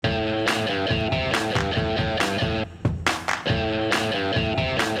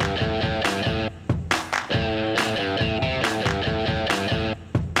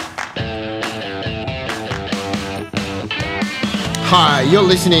Hi, you're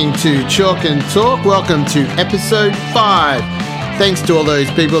listening to Chalk and Talk. Welcome to episode 5. Thanks to all those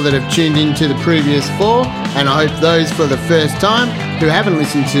people that have tuned in to the previous 4, and I hope those for the first time who haven't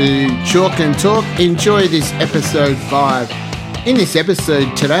listened to Chalk and Talk enjoy this episode 5. In this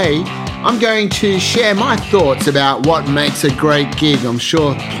episode today, I'm going to share my thoughts about what makes a great gig. I'm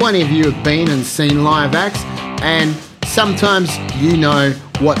sure plenty of you have been and seen live acts, and sometimes you know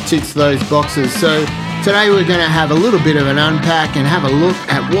what ticks those boxes. So today we're going to have a little bit of an unpack and have a look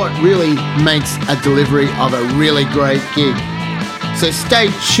at what really makes a delivery of a really great gig. So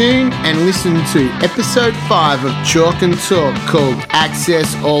stay tuned and listen to episode 5 of Chalk and Talk called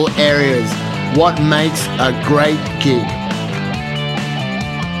Access All Areas, What Makes a Great Gig.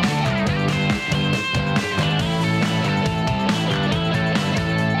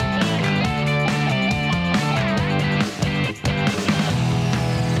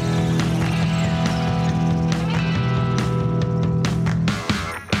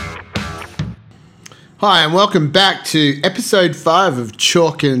 Hi and welcome back to episode 5 of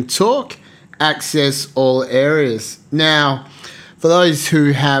Chalk and Talk, Access All Areas. Now, for those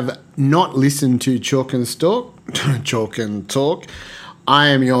who have not listened to Chalk and Talk, I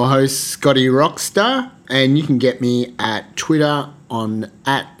am your host, Scotty Rockstar, and you can get me at Twitter on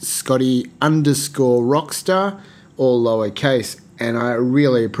 @Scotty_Rockstar, all lowercase, and I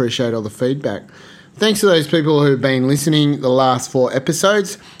really appreciate all the feedback. Thanks to those people who have been listening the last 4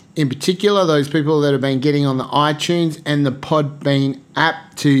 episodes. In particular, those people that have been getting on the iTunes and the Podbean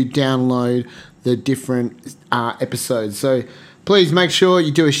app to download the different episodes. So please make sure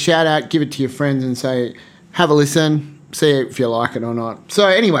you do a shout out, give it to your friends and say, have a listen, see if you like it or not. So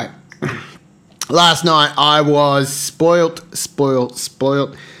anyway, last night I was spoilt.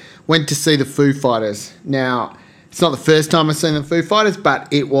 Went to see the Foo Fighters. Now, it's not the first time I've seen the Foo Fighters, but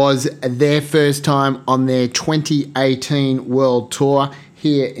it was their first time on their 2018 World Tour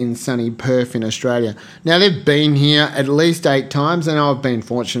here in sunny Perth in Australia. Now, they've been here at least 8 times, and I've been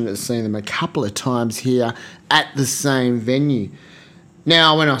fortunate to see them a couple of times here at the same venue.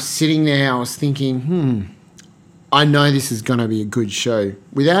 Now, when I was sitting there, I was thinking, I know this is going to be a good show,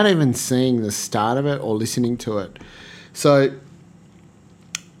 without even seeing the start of it or listening to it. So,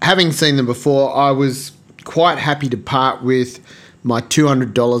 having seen them before, I was quite happy to part with my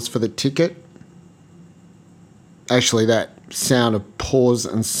 $200 for the ticket. Actually, that sound of pause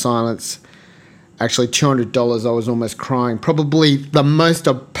and silence. Actually, $200, I was almost crying. Probably the most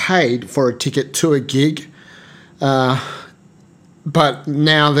I've paid for a ticket to a gig. But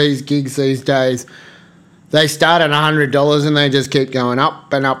now these gigs these days, they start at $100 and they just keep going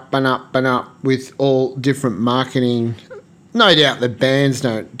up and up and up and up with all different marketing. No doubt the bands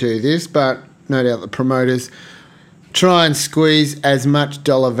don't do this, but no doubt the promoters try and squeeze as much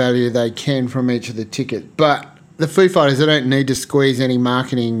dollar value they can from each of the tickets. But the Foo Fighters, they don't need to squeeze any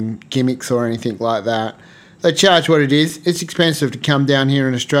marketing gimmicks or anything like that. They charge what it is. It's expensive to come down here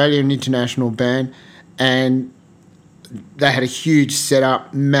in Australia, an international band, and they had a huge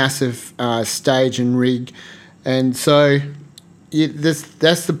setup, massive stage and rig, and so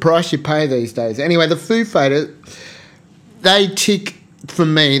that's the price you pay these days. Anyway, the Foo Fighters, they tick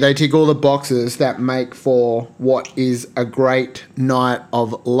all the boxes that make for what is a great night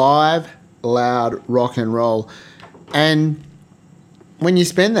of live, loud rock and roll. And when you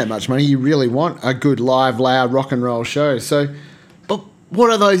spend that much money, you really want a good live, loud rock and roll show. So, but what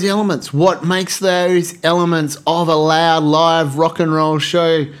are those elements? What makes those elements of a loud, live rock and roll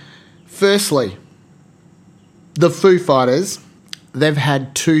show? Firstly, the Foo Fighters, they've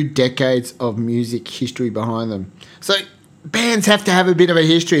had 2 decades of music history behind them. So bands have to have a bit of a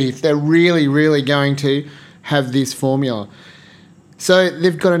history if they're really, really going to have this formula. So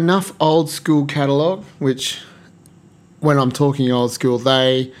they've got enough old school catalogue, which, when I'm talking old school,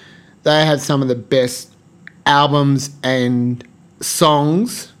 they have some of the best albums and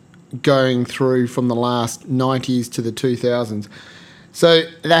songs going through from the last 90s to the 2000s. So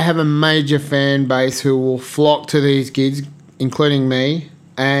they have a major fan base who will flock to these gigs, including me,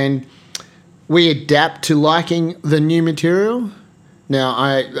 and we adapt to liking the new material.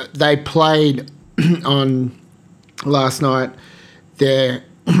 Now, they played on last night.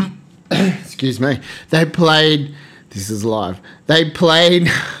 Excuse me. They played. This is live. They played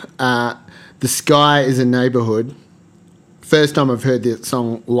 "The Sky Is a Neighborhood." First time I've heard this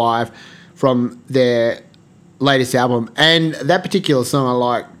song live from their latest album, and that particular song I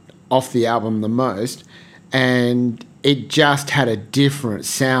like off the album the most, and it just had a different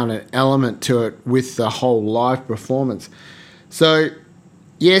sound and element to it with the whole live performance. So,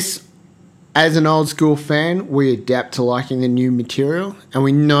 yes, as an old school fan, we adapt to liking the new material, and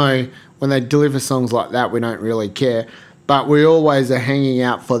we know when they deliver songs like that, we don't really care. but we always are hanging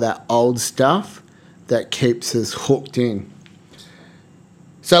out for that old stuff that keeps us hooked in.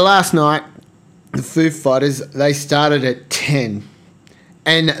 So last night, the Foo Fighters, they started at 10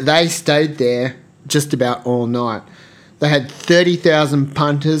 and they stayed there just about all night. They had 30,000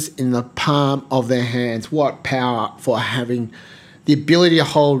 punters in the palm of their hands. What power for having the ability to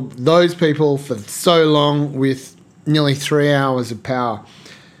hold those people for so long with nearly 3 hours of power.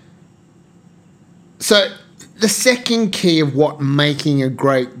 So the second key of what making a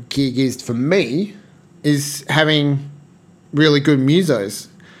great gig is for me is having really good musos.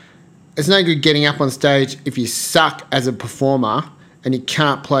 It's no good getting up on stage if you suck as a performer and you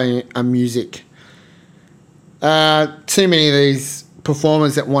can't play a music. Too many of these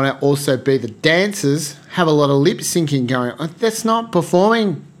performers that want to also be the dancers have a lot of lip syncing going on. That's not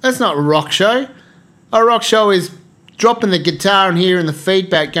performing. That's not a rock show. A rock show is dropping the guitar and hearing the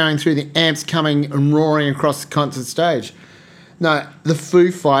feedback going through the amps coming and roaring across the concert stage. No, the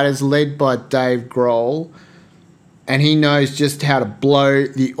Foo Fighters, led by Dave Grohl, and he knows just how to blow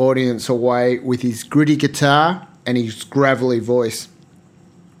the audience away with his gritty guitar and his gravelly voice.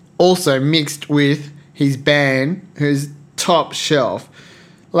 Also mixed with his band, who's top shelf.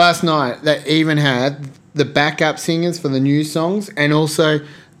 Last night, they even had the backup singers for the new songs, and also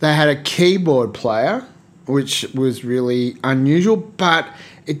they had a keyboard player, which was really unusual, but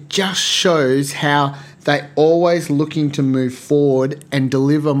it just shows how they're always looking to move forward and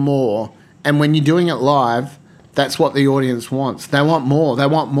deliver more. And when you're doing it live, that's what the audience wants. They want more. They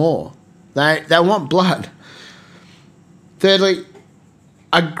want more. They want blood. Thirdly,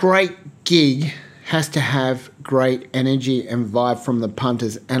 a great gig has to have great energy and vibe from the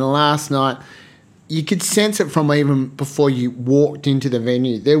punters. And last night, you could sense it from even before you walked into the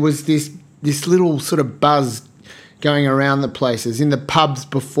venue. There was this little sort of buzz going around the places, in the pubs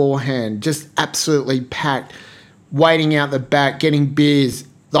beforehand, just absolutely packed, waiting out the back, getting beers.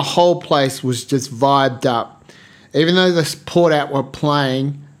 The whole place was just vibed up. Even though the Port Out were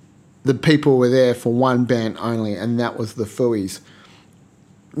playing, the people were there for one band only, and that was the Fooies.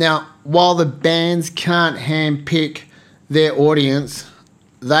 Now, while the bands can't handpick their audience,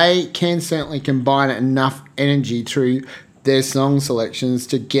 they can certainly combine enough energy through their song selections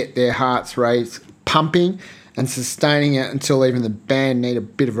to get their hearts rate pumping and sustaining it until even the band need a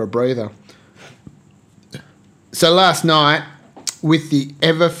bit of a breather. So last night, with the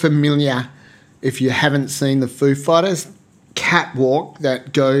ever familiar, if you haven't seen the Foo Fighters, catwalk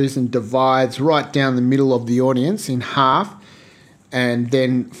that goes and divides right down the middle of the audience in half, and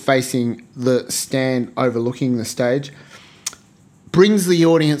then facing the stand overlooking the stage, brings the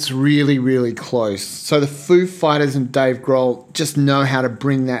audience really, really close. So the Foo Fighters and Dave Grohl just know how to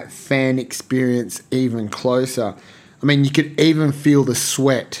bring that fan experience even closer. I mean, you could even feel the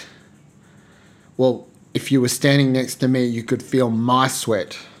sweat. Well, if you were standing next to me, you could feel my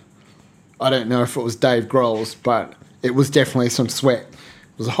sweat. I don't know if it was Dave Grohl's, but it was definitely some sweat.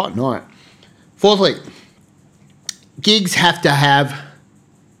 It was a hot night. Fourthly, gigs have to have,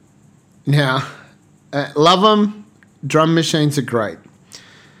 now, love them, drum machines are great,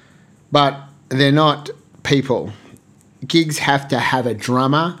 but they're not people. Gigs have to have a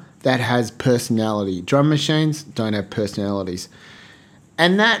drummer that has personality. Drum machines don't have personalities.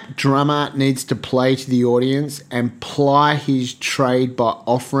 And that drummer needs to play to the audience and ply his trade by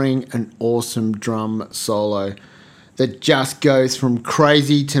offering an awesome drum solo that just goes from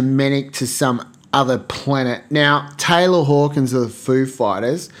crazy to manic to some other planet. Now, Taylor Hawkins of the Foo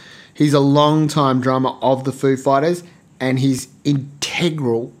Fighters, he's a long-time drummer of the Foo Fighters, and he's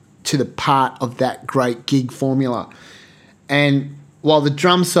integral to the part of that great gig formula. And while the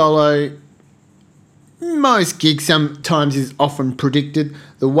drum solo, most gigs sometimes is often predicted,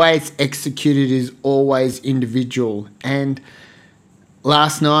 the way it's executed is always individual. And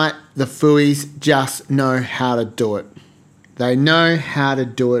last night, the Fooies just know how to do it. They know how to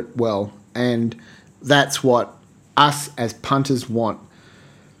do it well. And that's what us as punters want.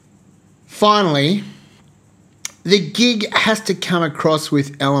 Finally, the gig has to come across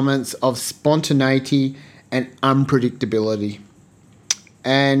with elements of spontaneity and unpredictability,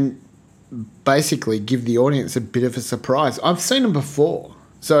 and basically give the audience a bit of a surprise. I've seen them before,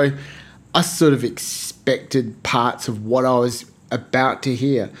 so I sort of expected parts of what I was about to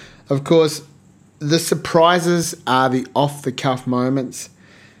hear. Of course, the surprises are the off-the-cuff moments,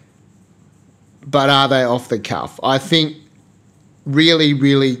 but are they off the cuff? I think really,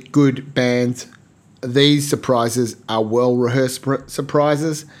 really good bands, these surprises are well-rehearsed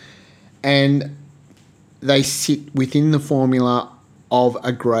surprises, and they sit within the formula of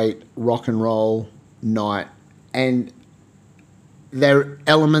a great rock and roll night. And there are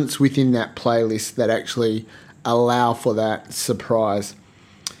elements within that playlist that actually allow for that surprise.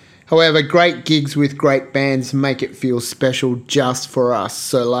 However, great gigs with great bands make it feel special just for us.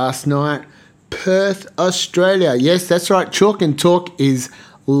 So last night, Perth, Australia. Yes, that's right. Chalk and Talk is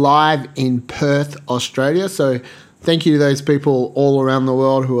live in Perth, Australia. So thank you to those people all around the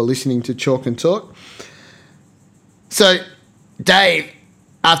world who are listening to Chalk and Talk. So Dave,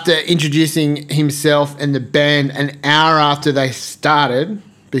 after introducing himself and the band an hour after they started,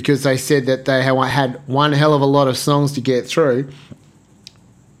 because they said that they had one hell of a lot of songs to get through.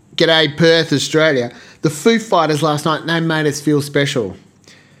 G'day Perth, Australia. The Foo Fighters last night, they made us feel special.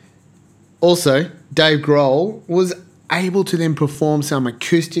 Also, Dave Grohl was able to then perform some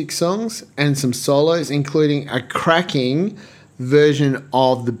acoustic songs and some solos, including a cracking version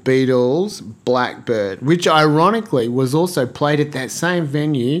of the Beatles' Blackbird, which ironically was also played at that same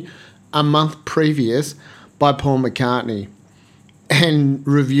venue a month previous by Paul McCartney. And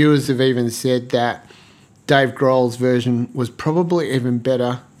reviewers have even said that Dave Grohl's version was probably even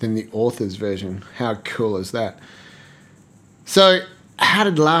better than the author's version. How cool is that? So, how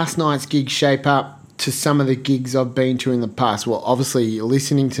did last night's gig shape up to some of the gigs I've been to in the past? Well, obviously, you're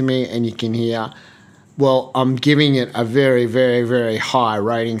listening to me and you can hear, well, I'm giving it a very, very, very high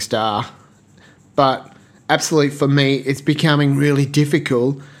rating star. But absolutely, for me, it's becoming really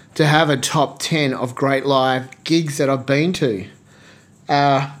difficult to have a top 10 of great live gigs that I've been to.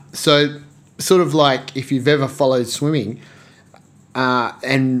 So sort of like if you've ever followed swimming,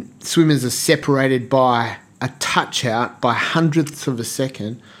 and swimmers are separated by a touch out by hundredths of a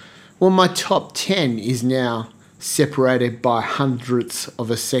second, well, my top 10 is now separated by hundredths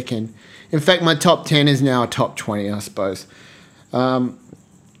of a second. In fact, my top 10 is now a top 20, I suppose. Now,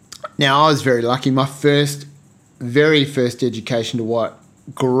 I was very lucky. My very first education to what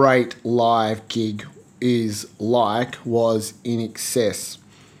great live gig is like was INXS.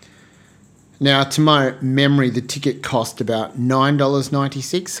 Now, to my memory, the ticket cost about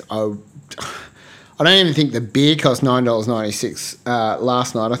 $9.96. I don't even think the beer cost $9.96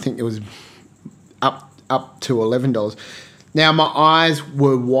 last night. I think it was up to $11. Now, my eyes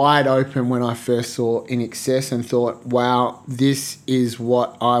were wide open when I first saw INXS and thought, wow, this is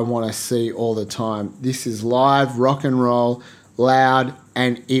what I want to see all the time. This is live rock and roll, loud,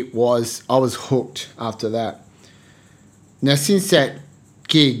 and I was hooked after that. Now, since that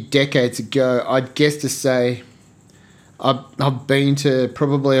gig decades ago, I'd guess to say I've been to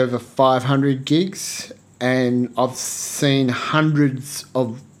probably over 500 gigs, and I've seen hundreds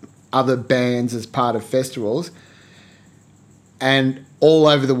of other bands as part of festivals, and all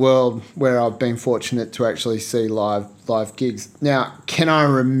over the world where I've been fortunate to actually see live gigs. Now, can I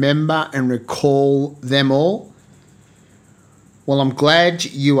remember and recall them all? Well, I'm glad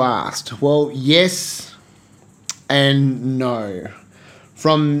you asked. Well, yes and no.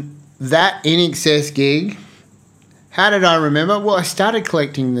 From that INXS gig, how did I remember? Well, I started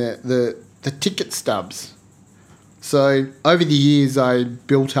collecting the ticket stubs. So over the years, I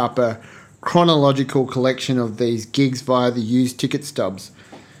built up a chronological collection of these gigs via the used ticket stubs.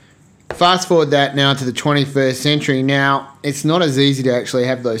 Fast forward that now to the 21st century. Now, it's not as easy to actually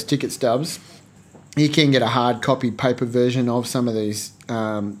have those ticket stubs. You can get a hard copy paper version of some of these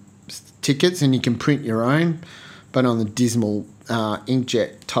tickets, and you can print your own, but on the dismal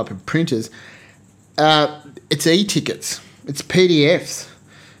inkjet type of printers. It's e-tickets. It's PDFs.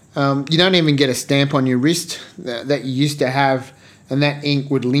 You don't even get a stamp on your wrist that you used to have, and that ink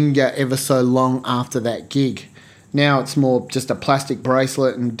would linger ever so long after that gig. Now it's more just a plastic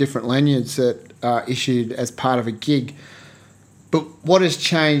bracelet and different lanyards that are issued as part of a gig. But what has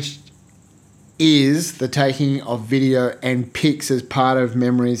changed is the taking of video and pics as part of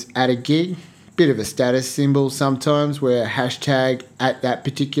memories at a gig. Bit of a status symbol sometimes, where hashtag at that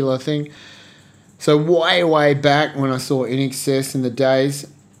particular thing. So way back when I saw INXS in the days,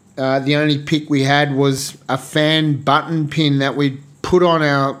 the only pic we had was a fan button pin that we'd put on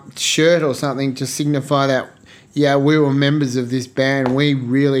our shirt or something to signify that, yeah, we were members of this band. We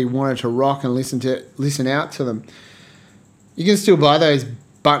really wanted to rock and listen out to them. You can still buy those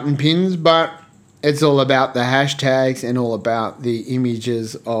button pins, but it's all about the hashtags and all about the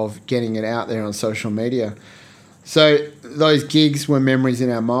images of getting it out there on social media. So those gigs were memories in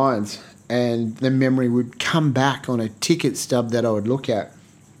our minds, and the memory would come back on a ticket stub that I would look at.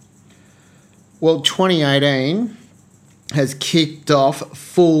 Well, 2018 has kicked off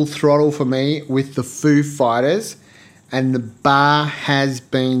full throttle for me with the Foo Fighters, and the bar has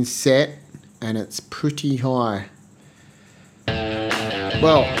been set, and it's pretty high.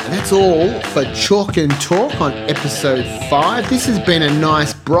 Well, that's all for Chalk and Talk on episode 5. This has been a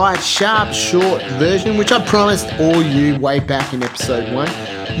nice, bright, sharp, short version, which I promised all you way back in episode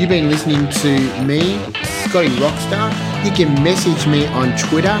 1. You've been listening to me Scotty Rockstar. You can message me on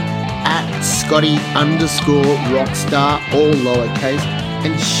Twitter at Scotty_Rockstar, all lowercase,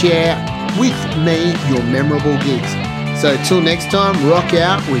 and share with me your memorable gigs. So till next time, rock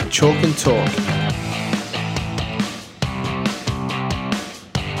out with Chalk and Talk.